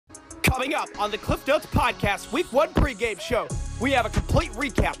Coming up on the Cliff Notes Podcast Week 1 pregame show, we have a complete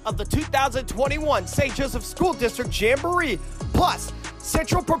recap of the 2021 St. Joseph School District Jamboree. Plus,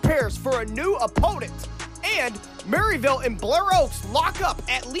 Central prepares for a new opponent. And Maryville and Blair Oaks lock up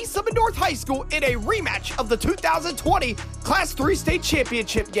at Lee Summit North High School in a rematch of the 2020 Class 3 State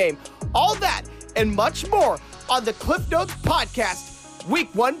Championship game. All that and much more on the Cliff Notes Podcast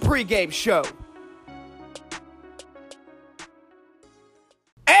Week 1 pregame show.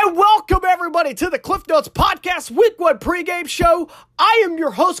 And welcome everybody to the Cliff Notes Podcast Week 1 pregame show. I am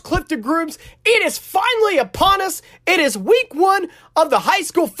your host, Clifton Grooms. It is finally upon us. It is week 1 of the high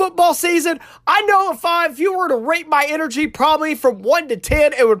school football season. I know if you were to rate my energy probably from 1 to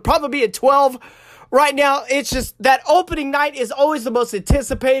 10, it would probably be a 12. Right now, it's just that opening night is always the most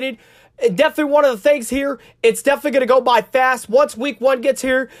anticipated. Definitely one of the things here, it's definitely going to go by fast. Once week 1 gets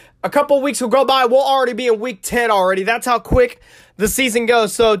here, a couple of weeks will go by, we'll already be in week 10 already. That's how quick the season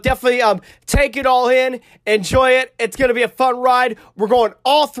goes. So definitely take it all in, enjoy it. It's going to be a fun ride. We're going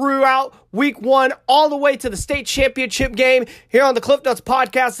all throughout week 1, all the way to the state championship game here on the Cliff Notes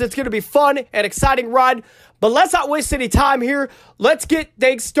Podcast. It's going to be fun and exciting ride. But let's not waste any time here. Let's get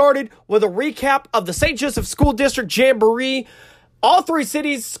things started with a recap of the St. Joseph School District Jamboree. All three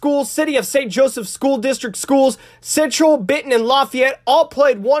schools, City of St. Joseph School District schools, Central, Benton, and Lafayette, all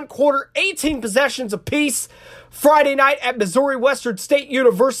played one quarter, 18 possessions apiece. Friday night at Missouri Western State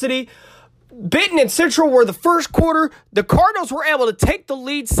University. Benton and Central were the first quarter. The Cardinals were able to take the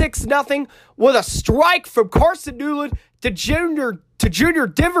lead 6-0 with a strike from Carson Newland to junior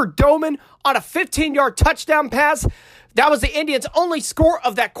Denver Doman on a 15-yard touchdown pass. That was the Indians' only score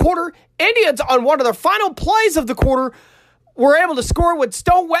of that quarter. Indians, on one of their final plays of the quarter, were able to score when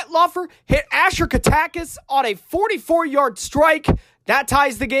Stone Wetlaufer hit Asher Katakis on a 44-yard strike. That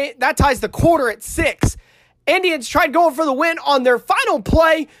ties the game. That ties the quarter at 6. Indians tried going for the win on their final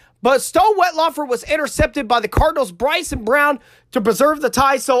play, but Stone Wetlaufer was intercepted by the Cardinals' Bryson Brown to preserve the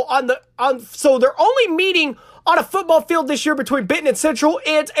tie. So so they're only meeting on a football field this year between Benton and Central.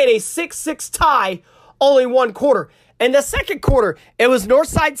 It's at a 6-6 tie, only one quarter. In the second quarter, it was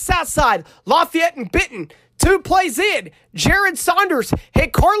Northside, Southside, Lafayette, and Benton. 2 plays in, Jared Saunders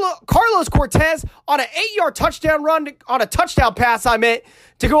hit Carlos Cortez on an 8-yard touchdown run, on a touchdown pass, to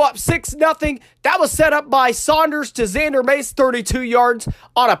go up 6-0. That was set up by Saunders to Xander Mace, 32 yards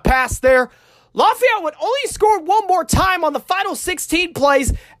on a pass there. Lafayette would only score one more time on the final 16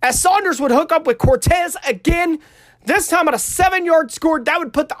 plays as Saunders would hook up with Cortez again. This time on a 7-yard score, that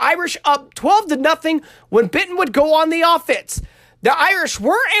would put the Irish up 12-0 when Benton would go on the offense. The Irish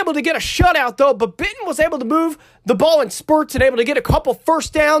were able to get a shutout, though, but Benton was able to move the ball in spurts and able to get a couple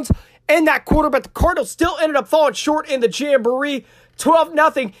first downs in that quarter, but the Cardinals still ended up falling short in the Jamboree,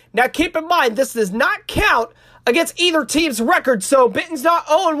 12-0. Now, keep in mind, this does not count against either team's record, so Benton's not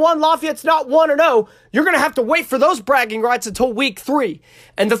 0-1, Lafayette's not 1-0. You're going to have to wait for those bragging rights until week 3.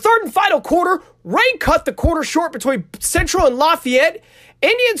 And the third and final quarter, rain cut the quarter short between Central and Lafayette.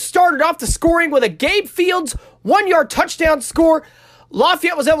 Indians started off the scoring with a Gabe Fields 1-yard touchdown score.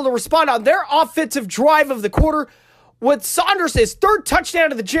 Lafayette was able to respond on their offensive drive of the quarter with Saunders, his third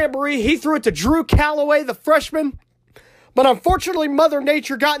touchdown of the Jamboree. He threw it to Drew Calloway, the freshman. But unfortunately, Mother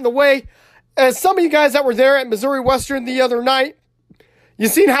Nature got in the way. As some of you guys that were there at Missouri Western the other night, you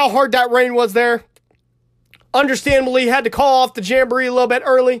seen how hard that rain was there. Understandably, had to call off the Jamboree a little bit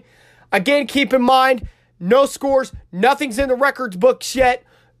early. Again, keep in mind, no scores, nothing's in the records books yet.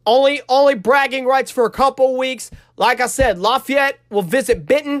 Only bragging rights for a couple weeks. Like I said, Lafayette will visit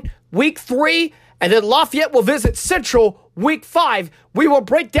Benton week 3, and then Lafayette will visit Central week 5. We will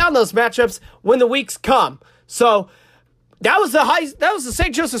break down those matchups when the weeks come. So that was the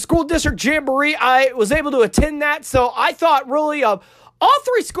St. Joseph School District Jamboree. I was able to attend that, so I thought really all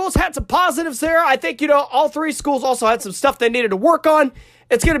 3 schools had some positives there. I think all 3 schools also had some stuff they needed to work on.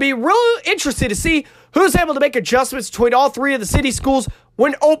 It's going to be real interesting to see who's able to make adjustments between all 3 of the city schools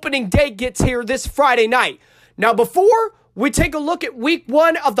when opening day gets here this Friday night. Now, before we take a look at week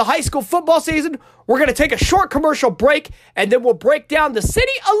 1 of the high school football season, we're going to take a short commercial break, and then we'll break down the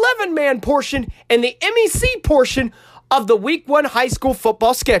City 11-man portion and the MEC portion of the week 1 high school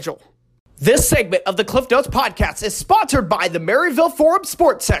football schedule. This segment of the Cliff Notes Podcast is sponsored by the Maryville Forum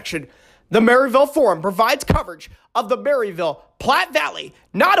Sports Section. The Maryville Forum provides coverage of the Maryville, Platte Valley,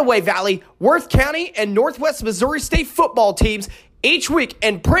 Nottoway Valley, Worth County, and Northwest Missouri State football teams each week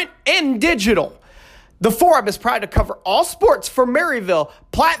in print and digital. The Forum is proud to cover all sports for Maryville,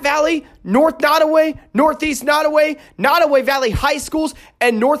 Platte Valley, North Nottoway, Northeast Nottoway, Nottoway Valley High Schools,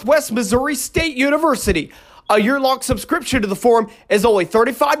 and Northwest Missouri State University. A year-long subscription to the Forum is only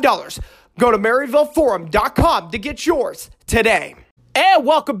 $35. Go to MaryvilleForum.com to get yours today. And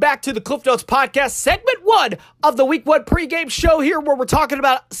welcome back to the Cliff Notes Podcast, segment 1 of the Week 1 pregame show here, where we're talking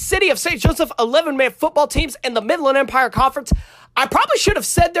about City of St. Joseph 11-man football teams in the Midland Empire Conference. I probably should have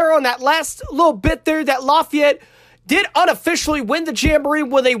said there on that last little bit there that Lafayette did unofficially win the Jamboree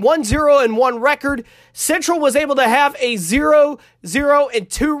with a 1-0-1 record. Central was able to have a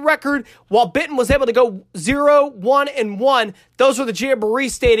 0-0-2 record, while Benton was able to go 0-1-1. Those were the Jamboree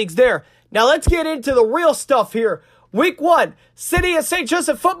standings there. Now let's get into the real stuff here. Week 1, City of St.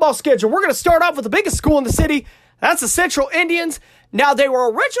 Joseph football schedule. We're going to start off with the biggest school in the city. That's the Central Indians. Now, they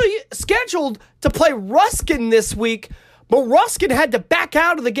were originally scheduled to play Ruskin this week, but Ruskin had to back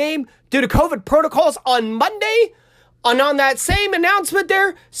out of the game due to COVID protocols on Monday. And on that same announcement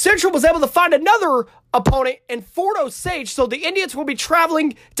there, Central was able to find another opponent in Fort Osage. So the Indians will be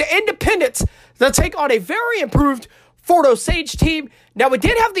traveling to Independence to take on a very improved Fort Osage team. Now, we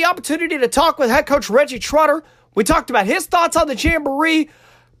did have the opportunity to talk with head coach Reggie Trotter. We talked about his thoughts on the Jamboree,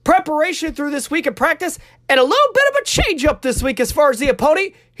 preparation through this week of practice, and a little bit of a change-up this week as far as the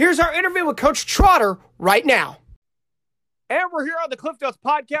opponent. Here's our interview with Coach Trotter right now. And we're here on the Cliff Notes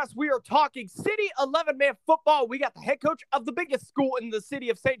Podcast. We are talking City 11-man football. We got the head coach of the biggest school in the city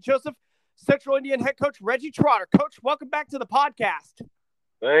of St. Joseph, Central Indian head coach Reggie Trotter. Coach, welcome back to the podcast.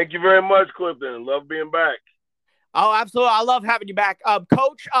 Thank you very much, Clifton. Love being back. Oh, absolutely. I love having you back.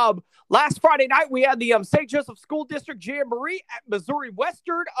 Coach, last Friday night, we had the St. Joseph School District Jamboree at Missouri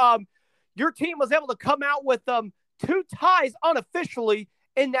Western. Your team was able to come out with 2 ties unofficially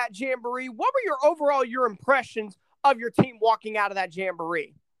in that Jamboree. What were your impressions of your team walking out of that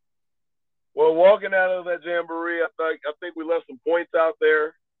Jamboree? Well, walking out of that Jamboree, I think we left some points out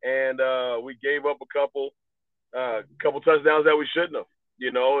there, and we gave up a couple touchdowns that we shouldn't have.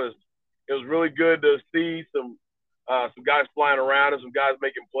 You know, it was really good to see some guys flying around and some guys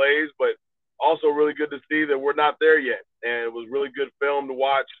making plays, but also really good to see that we're not there yet. And it was really good film to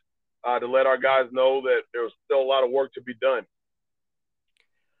watch to let our guys know that there was still a lot of work to be done.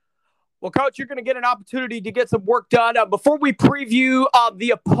 Well, Coach, you're going to get an opportunity to get some work done. Before we preview the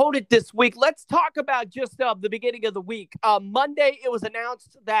opponent this week, let's talk about just the beginning of the week. Monday, it was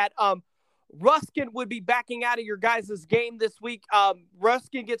announced that Ruskin would be backing out of your guys' game this week.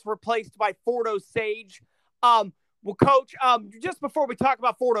 Ruskin gets replaced by Fort Osage. Well, Coach, just before we talk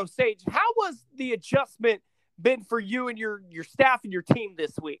about Fort Osage, how was the adjustment been for you and your staff and your team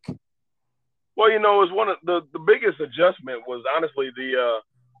this week? Well, you know, it was one of the biggest adjustment was honestly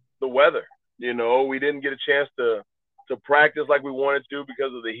the weather. You know, we didn't get a chance to practice like we wanted to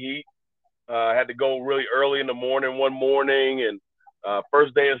because of the heat. I had to go really early in the morning one morning, and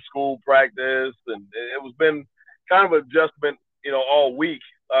first day of school practice, and it was been kind of an adjustment, you know, all week,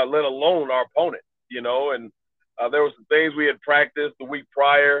 let alone our opponent, you know, and there were some things we had practiced the week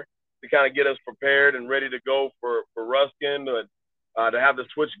prior to kind of get us prepared and ready to go for Ruskin, to have to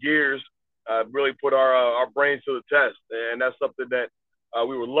switch gears, really put our brains to the test. And that's something that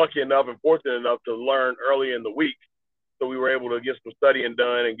we were lucky enough and fortunate enough to learn early in the week. So we were able to get some studying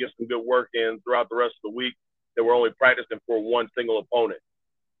done and get some good work in throughout the rest of the week that we're only practicing for one single opponent.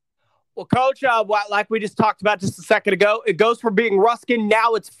 Well, Coach, like we just talked about just a second ago, it goes from being Ruskin,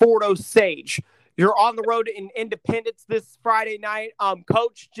 now it's Fort Osage. You're on the road in Independence this Friday night.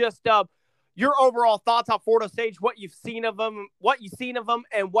 Coach, just your overall thoughts on Fort Osage, what you've seen of them,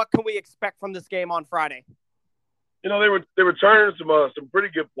 and what can we expect from this game on Friday? You know, they returning some pretty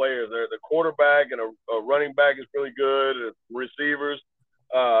good players. The quarterback and a running back is really good. Receivers,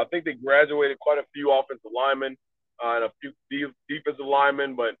 I think they graduated quite a few offensive linemen and a few defensive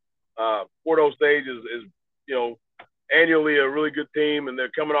linemen. But Fort Osage is you know, annually a really good team, and they're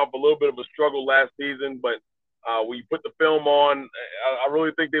coming off a little bit of a struggle last season. But when you put the film on, I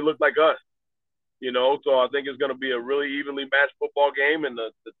really think they look like us. You know, so I think it's going to be a really evenly matched football game, and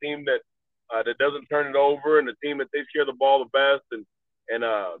the team that doesn't turn it over and the team that takes care of the ball the best and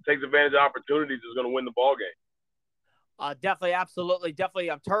takes advantage of opportunities is going to win the ball game. Definitely, absolutely.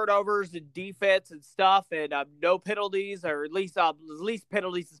 Definitely turnovers and defense and stuff, and no penalties, or at least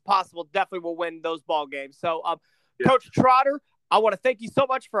penalties as possible, definitely will win those ball games. So, yeah. Coach Trotter, I want to thank you so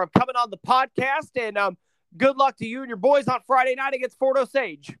much for coming on the podcast, and good luck to you and your boys on Friday night against Fort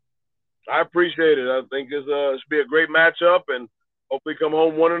Osage. I appreciate it. I think this should be a great matchup, and hopefully come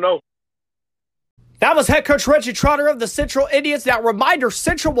home 1-0. That was head coach Reggie Trotter of the Central Indians. Now, reminder,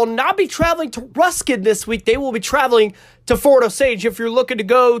 Central will not be traveling to Ruskin this week. They will be traveling to Fort Osage if you're looking to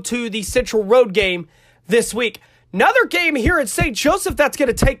go to the Central road game this week. Another game here in St. Joseph that's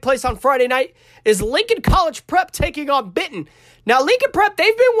going to take place on Friday night is Lincoln College Prep taking on Benton. Now, Lincoln Prep,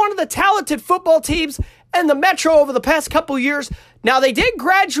 they've been one of the talented football teams in the Metro over the past couple years. Now, they did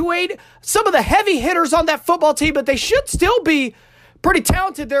graduate some of the heavy hitters on that football team, but they should still be pretty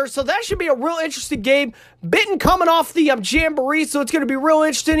talented there, so that should be a real interesting game. Benton coming off the Jamboree, so it's going to be real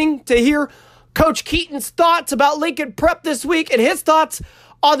interesting to hear Coach Keaton's thoughts about Lincoln Prep this week and his thoughts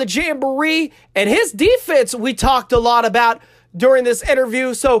on the Jamboree and his defense we talked a lot about during this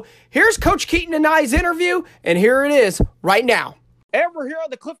interview. So here's Coach Keaton and I's interview, and here it is right now. And we're here on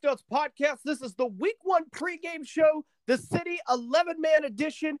the Cliff Notes podcast. This is the Week 1 pregame show, the City 11-man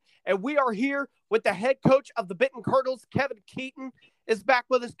edition, and we are here with the head coach of the Benton Cardinals. Kevin Keaton is back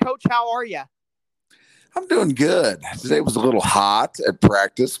with us. Coach, how are you? I'm doing good. Today was a little hot at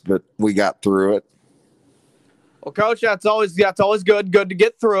practice, but we got through it. Well, Coach, that's always good. Good to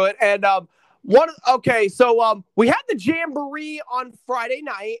get through it. And we had the Jamboree on Friday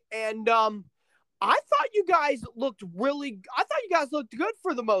night, and I thought you guys looked good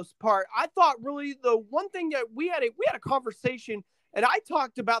for the most part. I thought really the one thing that we had a conversation, and I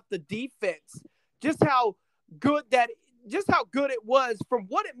talked about the defense, just how good it was from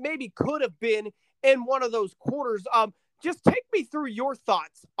what it maybe could have been in one of those quarters. Just take me through your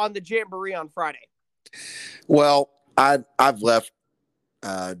thoughts on the Jamboree on Friday. Well, I've left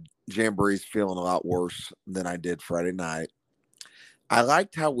Jamborees feeling a lot worse than I did Friday night. I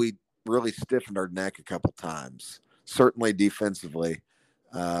liked how we really stiffened our neck a couple times, certainly defensively.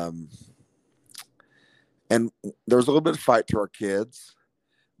 And there was a little bit of fight to our kids.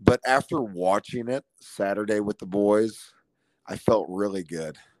 But after watching it Saturday with the boys, I felt really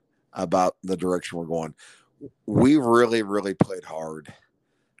good about the direction we're going. We really, really played hard.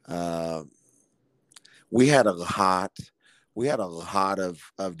 We had a lot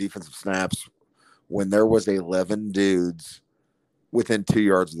of defensive snaps when there was 11 dudes within 2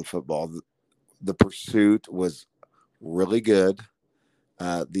 yards of the football. The pursuit was really good.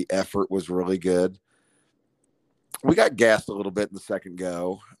 The effort was really good. We got gassed a little bit in the second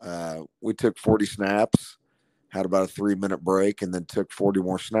go. We took 40 snaps, had about a 3-minute break, and then took 40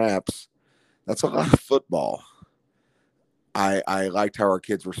 more snaps. That's a lot of football. I liked how our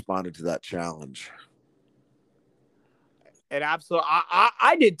kids responded to that challenge. And absolutely,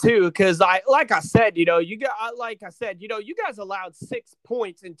 I did too, because you guys allowed 6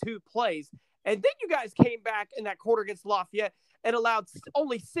 points in 2 plays, and then you guys came back in that quarter against Lafayette and allowed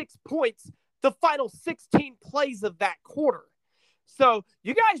only 6 points the final 16 plays of that quarter. So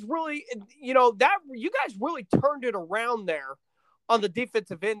you guys really, turned it around there on the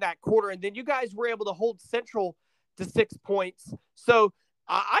defensive end that quarter, and then you guys were able to hold Central to 6 points. So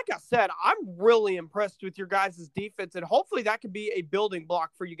like I said, I'm really impressed with your guys' defense, and hopefully that could be a building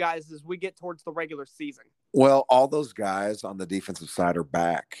block for you guys as we get towards the regular season. Well, all those guys on the defensive side are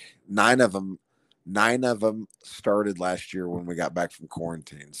back. Nine of them started last year when we got back from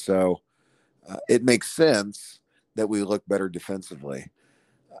quarantine. So it makes sense that we look better defensively.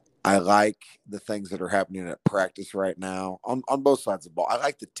 I like the things that are happening at practice right now on both sides of the ball. I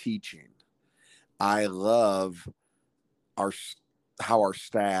like the teaching. I love how our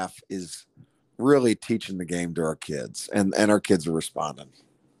staff is really teaching the game to our kids, and our kids are responding.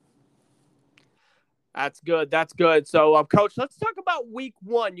 That's good. So, Coach, let's talk about Week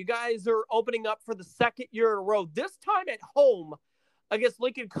 1. You guys are opening up for the second year in a row, this time at home against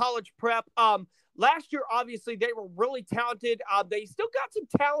Lincoln College Prep. Last year, obviously, they were really talented. They still got some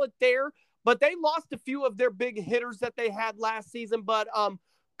talent there, but they lost a few of their big hitters that they had last season. But,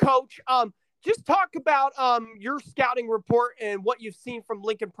 Coach, just talk about your scouting report and what you've seen from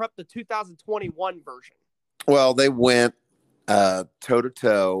Lincoln Prep, the 2021 version. Well, they went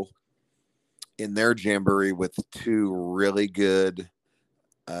toe-to-toe in their Jamboree with 2 really good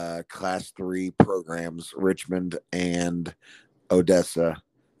Class 3 programs, Richmond and Odessa,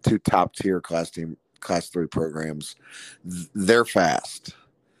 2 top-tier Class 3 programs. They're fast.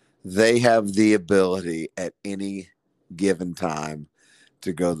 They have the ability at any given time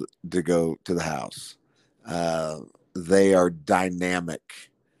to go to the house. They are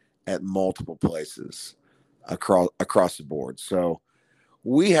dynamic at multiple places across the board. So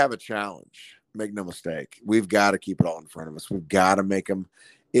we have a challenge. Make no mistake. We've got to keep it all in front of us. We've got to make them,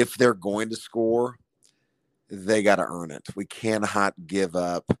 if they're going to score, they got to earn it. We cannot give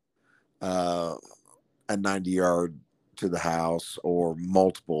up a 90-yard to the house or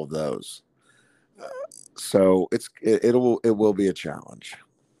multiple of those. So it will be a challenge.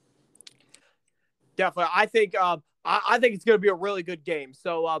 Definitely. I think it's going to be a really good game.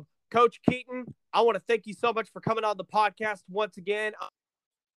 So, Coach Keaton, I want to thank you so much for coming on the podcast once again.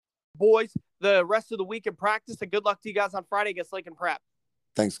 Boys, the rest of the week in practice, and good luck to you guys on Friday against Lincoln Prep.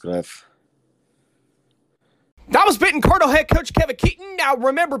 Thanks, Cliff. That was Benton Cardinal head coach Kevin Keaton. Now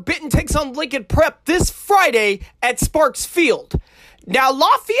remember, Benton takes on Lincoln Prep this Friday at Sparks Field. Now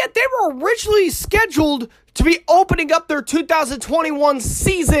Lafayette, they were originally scheduled to be opening up their 2021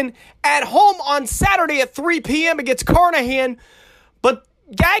 season at home on Saturday at 3 p.m. against Carnahan, but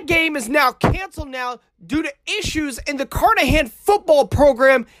that game is now canceled now due to issues in the Carnahan football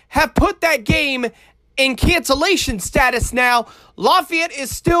program have put that game in cancellation status now. Lafayette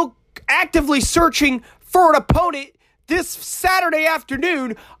is still actively searching for an opponent this Saturday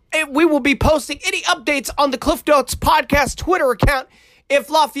afternoon. And we will be posting any updates on the Cliff Notes Podcast Twitter account if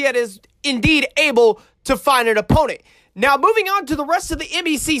Lafayette is indeed able to find an opponent. Now, moving on to the rest of the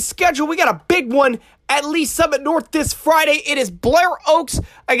MEC schedule, we got a big one at Lee Summit North this Friday. It is Blair Oaks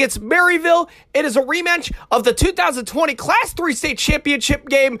against Maryville. It is a rematch of the 2020 Class 3 state championship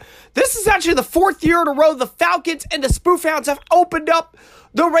game. This is actually the fourth year in a row the Falcons and the Spoofhounds have opened up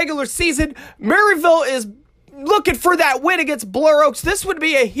the regular season. Maryville is looking for that win against Blair Oaks. This would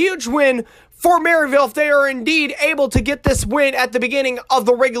be a huge win for Maryville if they are indeed able to get this win at the beginning of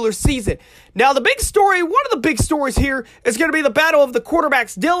the regular season. Now, the big story, one of the big stories here is going to be the battle of the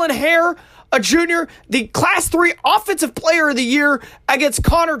quarterbacks. Dylan Hare, a junior, the Class 3 Offensive Player of the Year against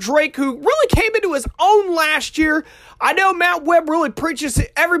Connor Drake, who really came into his own last year. I know Matt Webb really preaches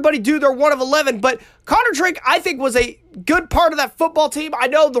everybody do their 1 of 11, but Connor Drake, I think, was a good part of that football team. I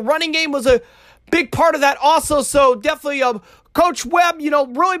know the running game was a big part of that also, so definitely Coach Webb,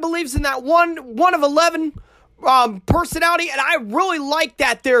 really believes in that 1 of 11 personality, and I really like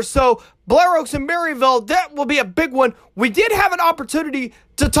that there. So Blair Oaks and Maryville, that will be a big one. We did have an opportunity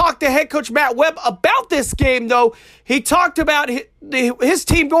to talk to head coach Matt Webb about this game, though. He talked about his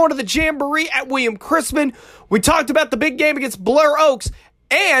team going to the Jamboree at William Chrisman. We talked about the big game against Blair Oaks,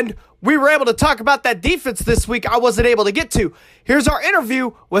 and we were able to talk about that defense this week I wasn't able to get to. Here's our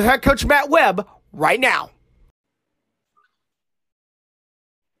interview with head coach Matt Webb right now.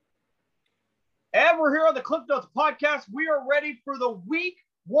 And we're here on the Cliff Notes Podcast. We are ready for the Week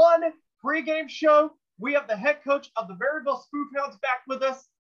 1 pregame show. We have the head coach of the Maryville Spoofhounds back with us,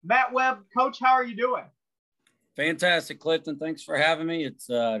 Matt Webb. Coach, how are you doing? Fantastic, Clifton. Thanks for having me. It's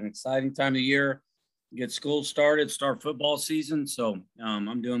an exciting time of year. Get school started, start football season. So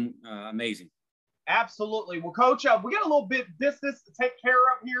I'm doing amazing. Absolutely. Well, Coach, we got a little bit of business to take care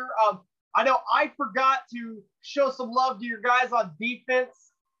of here. I know I forgot to show some love to your guys on defense.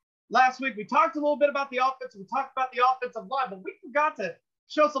 Last week, we talked a little bit about the offense. We talked about the offensive line, but we forgot to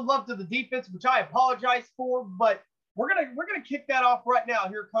show some love to the defense, which I apologize for. But we're gonna kick that off right now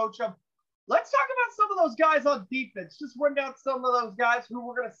here, Coach. Let's talk about some of those guys on defense. Just run down some of those guys who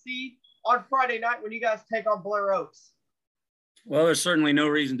we're gonna see on Friday night when you guys take on Blair Oaks. Well, there's certainly no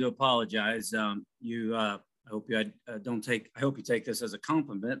reason to apologize. I hope you take this as a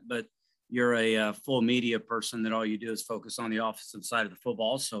compliment, but you're a full media person that all you do is focus on the offensive side of the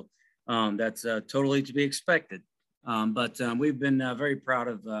football. So that's totally to be expected. But we've been very proud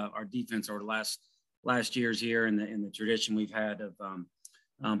of our defense over the last years here and the tradition we've had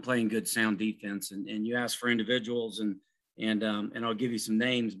of playing good, sound defense. And you ask for individuals and I'll give you some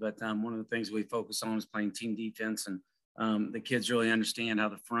names, but one of the things we focus on is playing team defense. And the kids really understand how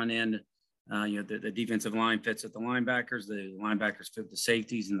the front end, the defensive line fits with the linebackers fit the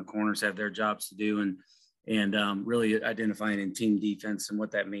safeties, and the corners have their jobs to do. And really identifying in team defense and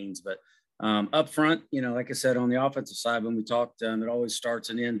what that means. But up front, like I said, on the offensive side, when we talked, it always starts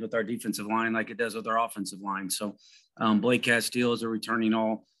and ends with our defensive line like it does with our offensive line. So Blake Castile is a returning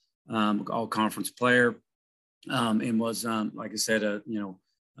all conference player and was, like I said, a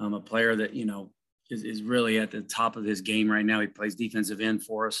player that, is really at the top of his game right now. He plays defensive end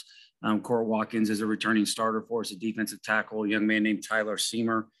for us. Court Watkins is a returning starter for us, a defensive tackle. A young man named Tyler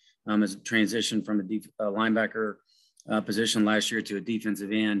Seamer has transitioned from a linebacker position last year to a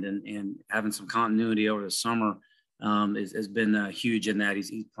defensive end, and having some continuity over the summer has been huge in that.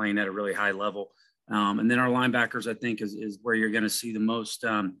 He's playing at a really high level. And then our linebackers, I think, is where you're going to see the most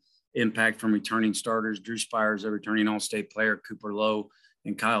impact from returning starters. Drew Spires, a returning all-state player. Cooper Lowe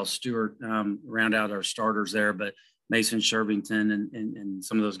and Kyle Stewart round out our starters there. But Mason Shervington and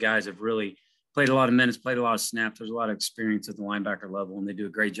some of those guys have really played a lot of minutes, played a lot of snaps. There's a lot of experience at the linebacker level, and they do a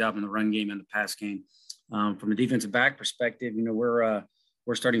great job in the run game and the pass game. From a defensive back perspective, we're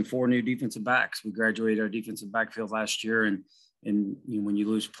starting 4 new defensive backs. We graduated our defensive backfield last year, and when you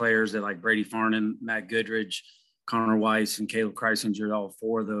lose players that like Brady Farnham, Matt Goodridge, Connor Weiss, and Caleb Kreisinger, all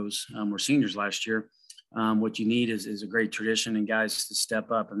 4 of those were seniors last year. What you need is a great tradition and guys to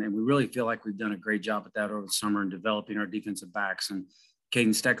step up. And we really feel like we've done a great job at that over the summer in developing our defensive backs. And Caden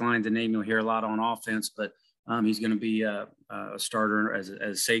Steckline, the name you'll hear a lot on offense, but he's going to be a starter as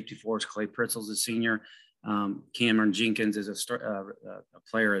a safety for us. Clay Pritzel's a senior. Cameron Jenkins is a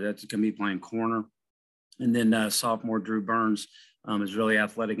player that's going to be playing corner. And then sophomore Drew Burns is really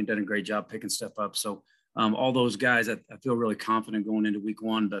athletic and done a great job picking stuff up. So all those guys, I feel really confident going into week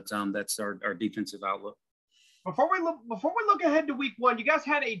one, but that's our defensive outlook. Before we look ahead to week one, you guys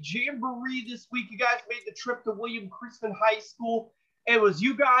had a jamboree this week. You guys made the trip to William Chrisman High School. It was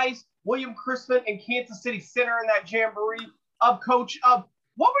you guys, William Chrisman, and Kansas City Center in that jamboree. Coach,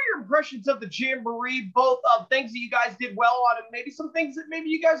 what were your impressions of the jamboree? Both things that you guys did well on, and maybe some things that maybe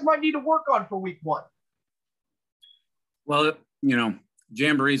you guys might need to work on for week one. Well,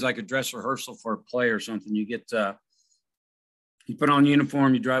 jamboree is like a dress rehearsal for a play or something. You get you put on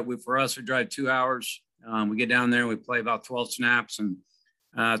uniform, you drive. For us, we drive 2 hours. We get down there, we play about 12 snaps, and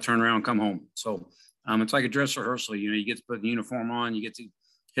turn around and come home. So it's like a dress rehearsal. You get to put the uniform on, you get to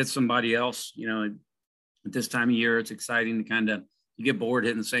hit somebody else. At this time of year, it's exciting to you get bored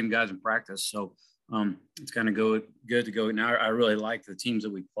hitting the same guys in practice. So it's kind of good to go. Now, I really like the teams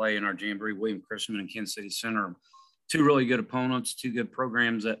that we play in our jamboree. William Chrisman and Kansas City Center, two really good opponents, two good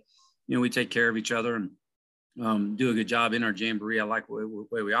programs that, we take care of each other and do a good job in our jamboree. I like the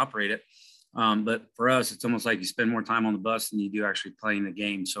way we operate it. But for us, it's almost like you spend more time on the bus than you do actually playing the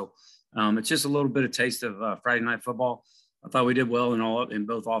game. So it's just a little bit of taste of Friday night football. I thought we did well in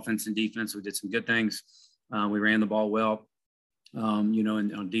both offense and defense. We did some good things. We ran the ball well. And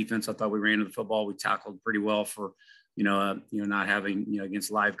on defense, I thought we ran the football. We tackled pretty well for, not having,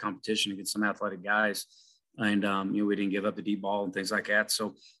 against live competition against some athletic guys. And, we didn't give up the deep ball and things like that.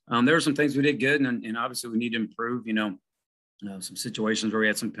 So there were some things we did good. And obviously we need to improve, some situations where we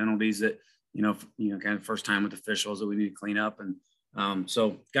had some penalties that, kind of first time with officials that we need to clean up. And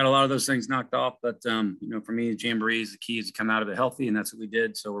so got a lot of those things knocked off. But, for me, the jamboree is the key is to come out of it healthy. And that's what we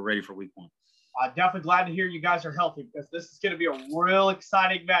did. So we're ready for week one. Definitely glad to hear you guys are healthy, because this is going to be a real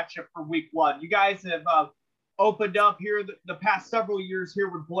exciting matchup for week one. You guys have opened up here the past several years here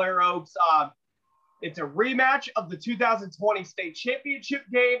with Blair Oaks. It's a rematch of the 2020 state championship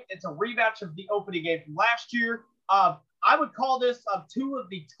game. It's a rematch of the opening game from last year. I would call this two of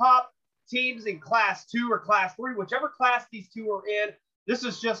the top teams in Class 2 or Class 3, whichever class these two are in. This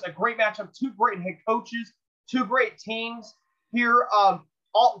is just a great matchup. Two great head coaches, two great teams here,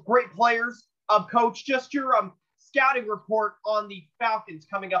 all great players. Coach, just your scouting report on the Falcons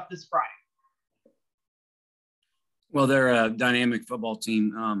coming up this Friday. Well, they're a dynamic football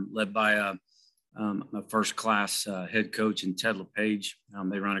team led by a first-class head coach in Ted LePage.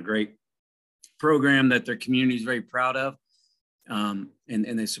 They run a great program that their community is very proud of, and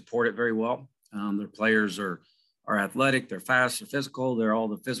they support it very well. Their players are athletic, they're fast, they're physical, they're all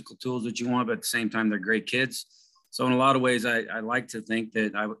the physical tools that you want, but at the same time, they're great kids. So in a lot of ways, I like to think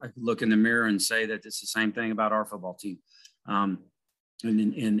that I could look in the mirror and say that it's the same thing about our football team. And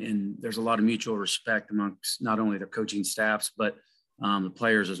there's a lot of mutual respect amongst not only the coaching staffs, but the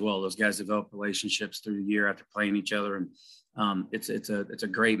players as well. Those guys develop relationships through the year after playing each other. And it's a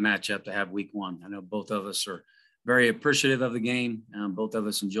great matchup to have week one. I know both of us are very appreciative of the game. Both of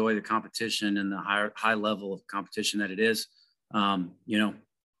us enjoy the competition and the high level of competition that it is.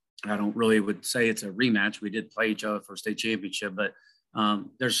 I don't really would say it's a rematch. We did play each other for a state championship, but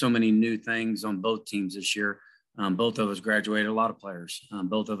there's so many new things on both teams this year. Both of us graduated a lot of players.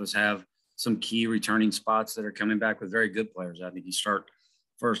 Both of us have some key returning spots that are coming back with very good players. I think you start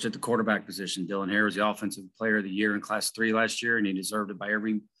first at the quarterback position. Dylan Hare was the offensive player of the year in Class 3 last year, and he deserved it by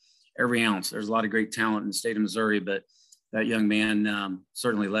every ounce. There's a lot of great talent in the state of Missouri, but that young man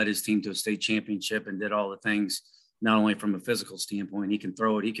certainly led his team to a state championship and did all the things, not only from a physical standpoint. He can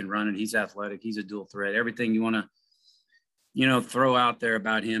throw it, he can run it, he's athletic, he's a dual threat. Everything you want to, throw out there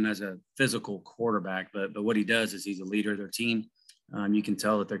about him as a physical quarterback. But what he does is he's a leader of their team. You can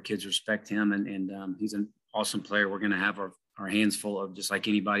tell that their kids respect him, and he's an awesome player. We're going to have our hands full of, just like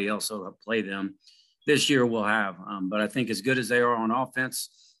anybody else who'll play them this year we'll have. But I think as good as they are on offense,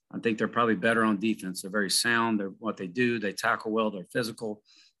 I think they're probably better on defense. They're very sound. They're what they do. They tackle well. They're physical.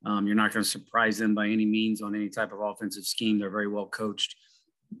 You're not going to surprise them by any means on any type of offensive scheme. They're very well coached.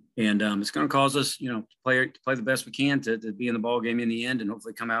 And it's going to cause us, to play the best we can to be in the ball game in the end and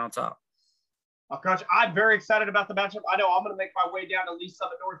hopefully come out on top. Coach, I'm very excited about the matchup. I know I'm going to make my way down to Lee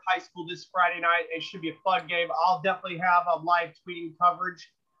Summit North High School this Friday night. It should be a fun game. I'll definitely have a live tweeting coverage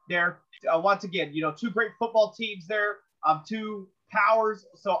there. Once again, two great football teams there, two powers.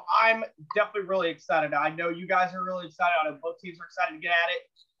 So I'm definitely really excited. I know you guys are really excited. I know both teams are excited to get at it.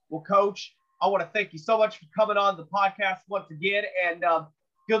 Well, Coach, I want to thank you so much for coming on the podcast once again, and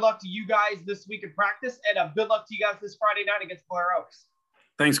good luck to you guys this week in practice, and good luck to you guys this Friday night against Blair Oaks.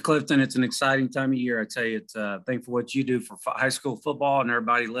 Thanks, Clifton. It's an exciting time of year. I tell you, thanks for what you do for high school football and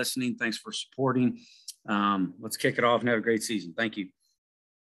everybody listening. Thanks for supporting. let's kick it off and have a great season. Thank you.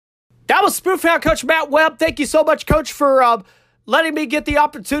 That was Spoonhound Coach Matt Webb. Thank you so much, Coach, for letting me get the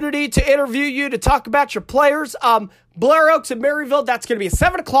opportunity to interview you, to talk about your players. Blair Oaks and Maryville, that's going to be at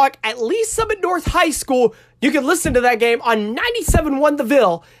 7 o'clock at Lee Summit North High School. You can listen to that game on 97.1 The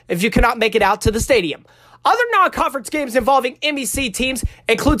Ville if you cannot make it out to the stadium. Other non-conference games involving MEC teams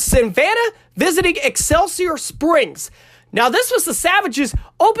include Savannah visiting Excelsior Springs. Now, this was the Savages'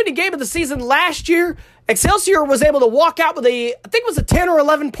 opening game of the season last year. Excelsior was able to walk out with I think it was a 10 or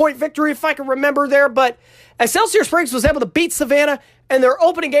 11-point victory, if I can remember there, but Excelsior Springs was able to beat Savannah in their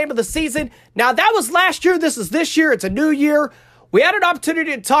opening game of the season. Now, that was last year. This is this year. It's a new year. We had an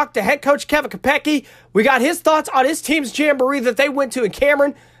opportunity to talk to head coach Kevin Kopecky. We got his thoughts on his team's jamboree that they went to in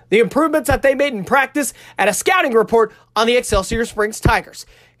Cameron, the improvements that they made in practice, and a scouting report on the Excelsior Springs Tigers.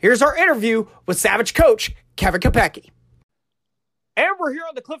 Here's our interview with Savage coach Kevin Kopecky. And we're here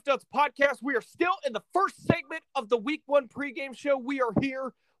on the Cliff Notes podcast. We are still in the first segment of the Week 1 pregame show. We are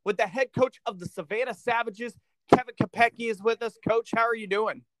here with the head coach of the Savannah Savages. Kevin Kopecky is with us. Coach, how are you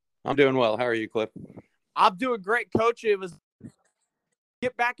doing? I'm doing well. How are you, Cliff? I'm doing great, Coach. It was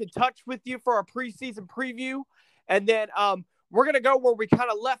get back in touch with you for our preseason preview. And then we're going to go where we kind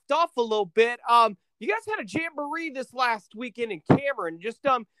of left off a little bit. You guys had a jamboree this last weekend in Cameron. Just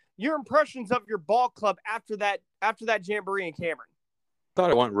your impressions of your ball club after that jamboree in Cameron. Thought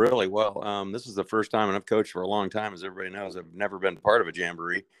it went really well. This is the first time, and I've coached for a long time, as everybody knows. I've never been part of a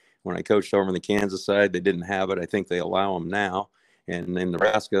jamboree. When I coached over on the Kansas side, they didn't have it. I think they allow them now. And in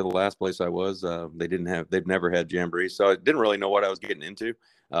Nebraska, the last place I was, they've never had jamborees. So I didn't really know what I was getting into.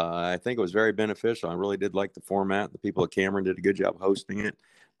 I think it was very beneficial. I really did like the format. The people at Cameron did a good job hosting it.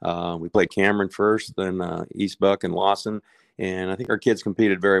 We played Cameron first, then East Buck and Lawson. And I think our kids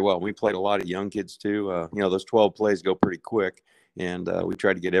competed very well. We played a lot of young kids too. Those 12 plays go pretty quick. And we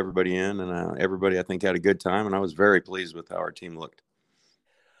tried to get everybody in, and everybody, I think, had a good time. And I was very pleased with how our team looked.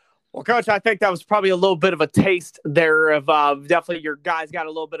 Well, Coach, I think that was probably a little bit of a taste there of definitely your guys got a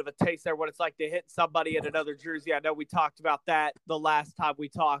little bit of a taste there what it's like to hit somebody in another jersey. I know we talked about that the last time we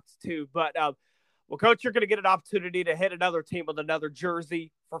talked too. But, well, Coach, you're going to get an opportunity to hit another team with another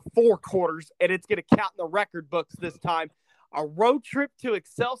jersey for 4 quarters, and it's going to count in the record books this time. A road trip to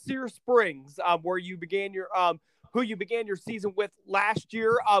Excelsior Springs, where you began your who you began your season with last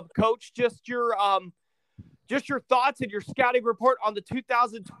year. Coach, just your thoughts and your scouting report on the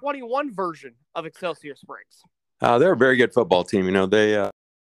 2021 version of Excelsior Springs. They're a very good football team. They a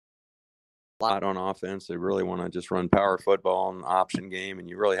lot on offense. They really want to just run power football and option game, and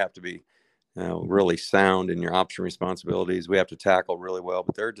you really have to be really sound in your option responsibilities. We have to tackle really well,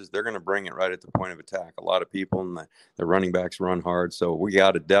 but they're going to bring it right at the point of attack. A lot of people and the running backs run hard, so we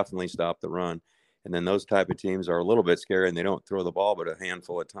got to definitely stop the run. And then those type of teams are a little bit scary, and they don't throw the ball but a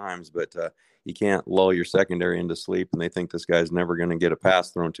handful of times. But you can't lull your secondary into sleep, and they think this guy's never going to get a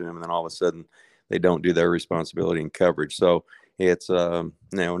pass thrown to him, and then all of a sudden they don't do their responsibility in coverage. So it's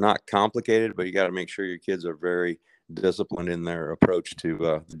not complicated, but you got to make sure your kids are very disciplined in their approach to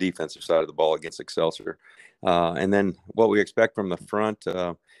the defensive side of the ball against Excelsior. And then what we expect from the front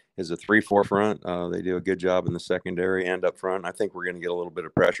is a 3-4 front. They do a good job in the secondary and up front. I think we're going to get a little bit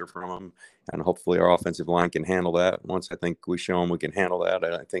of pressure from them, and hopefully our offensive line can handle that. Once I think we show them we can handle that,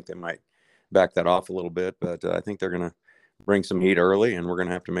 I think they might back that off a little bit, but I think they're going to bring some heat early, and we're going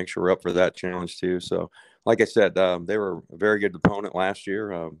to have to make sure we're up for that challenge too. So like I said, they were a very good opponent last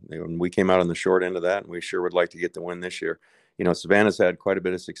year. We came out on the short end of that, and we sure would like to get the win this year. Savannah's had quite a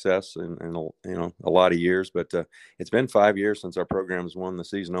bit of success in a lot of years, but it's been 5 years since our program's won the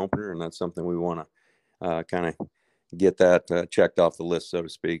season opener, and that's something we want to kind of get that checked off the list, so to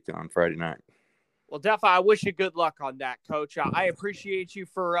speak, on Friday night. Well, definitely, I wish you good luck on that, Coach. I appreciate you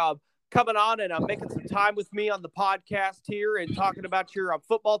for coming on and making some time with me on the podcast here and talking about your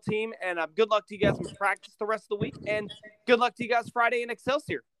football team. And good luck to you guys in practice the rest of the week, and good luck to you guys Friday in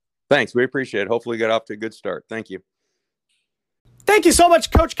Excelsior. Thanks. We appreciate it. Hopefully we get off to a good start. Thank you. Thank you so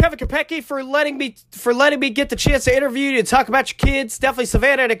much, Coach Kevin Kopecky, for letting me get the chance to interview you and talk about your kids. Definitely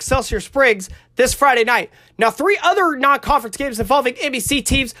Savannah and Excelsior Springs this Friday night. Now, 3 other non-conference games involving MEC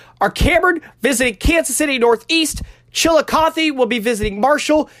teams are Cameron visiting Kansas City Northeast, Chillicothe will be visiting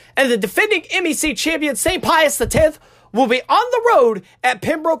Marshall, and the defending MEC champion St. Pius X will be on the road at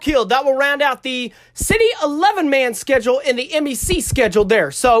Pembroke Hill. That will round out the City 11-man schedule and the MEC schedule there.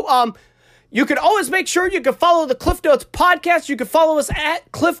 So, you can always make sure you can follow the Cliff Notes podcast. You can follow us at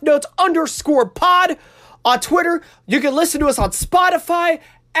CliffNotes_pod on Twitter. You can listen to us on Spotify,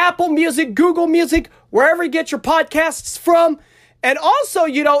 Apple Music, Google Music, wherever you get your podcasts from. And also,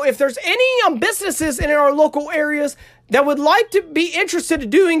 if there's any businesses in our local areas that would like to be interested in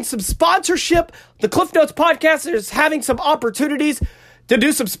doing some sponsorship, the Cliff Notes Podcast is having some opportunities to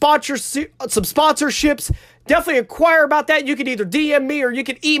do some sponsorships. Definitely inquire about that. You can either DM me or you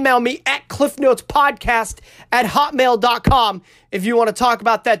can email me at cliffnotespodcast@hotmail.com if you want to talk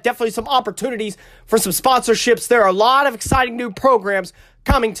about that. Definitely some opportunities for some sponsorships. There are a lot of exciting new programs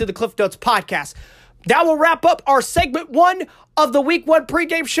coming to the Cliff Notes Podcast. That will wrap up our segment 1 of the Week 1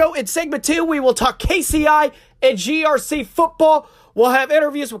 pregame show. In segment 2, we will talk KCI and GRC football. We'll have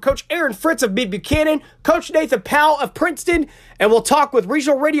interviews with Coach Aaron Fritz of Mid Buchanan, Coach Nathan Powell of Princeton, and we'll talk with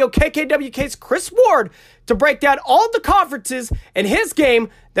Regional Radio KKWK's Chris Ward to break down all the conferences and his game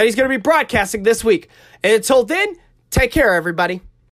that he's going to be broadcasting this week. And until then, take care, everybody.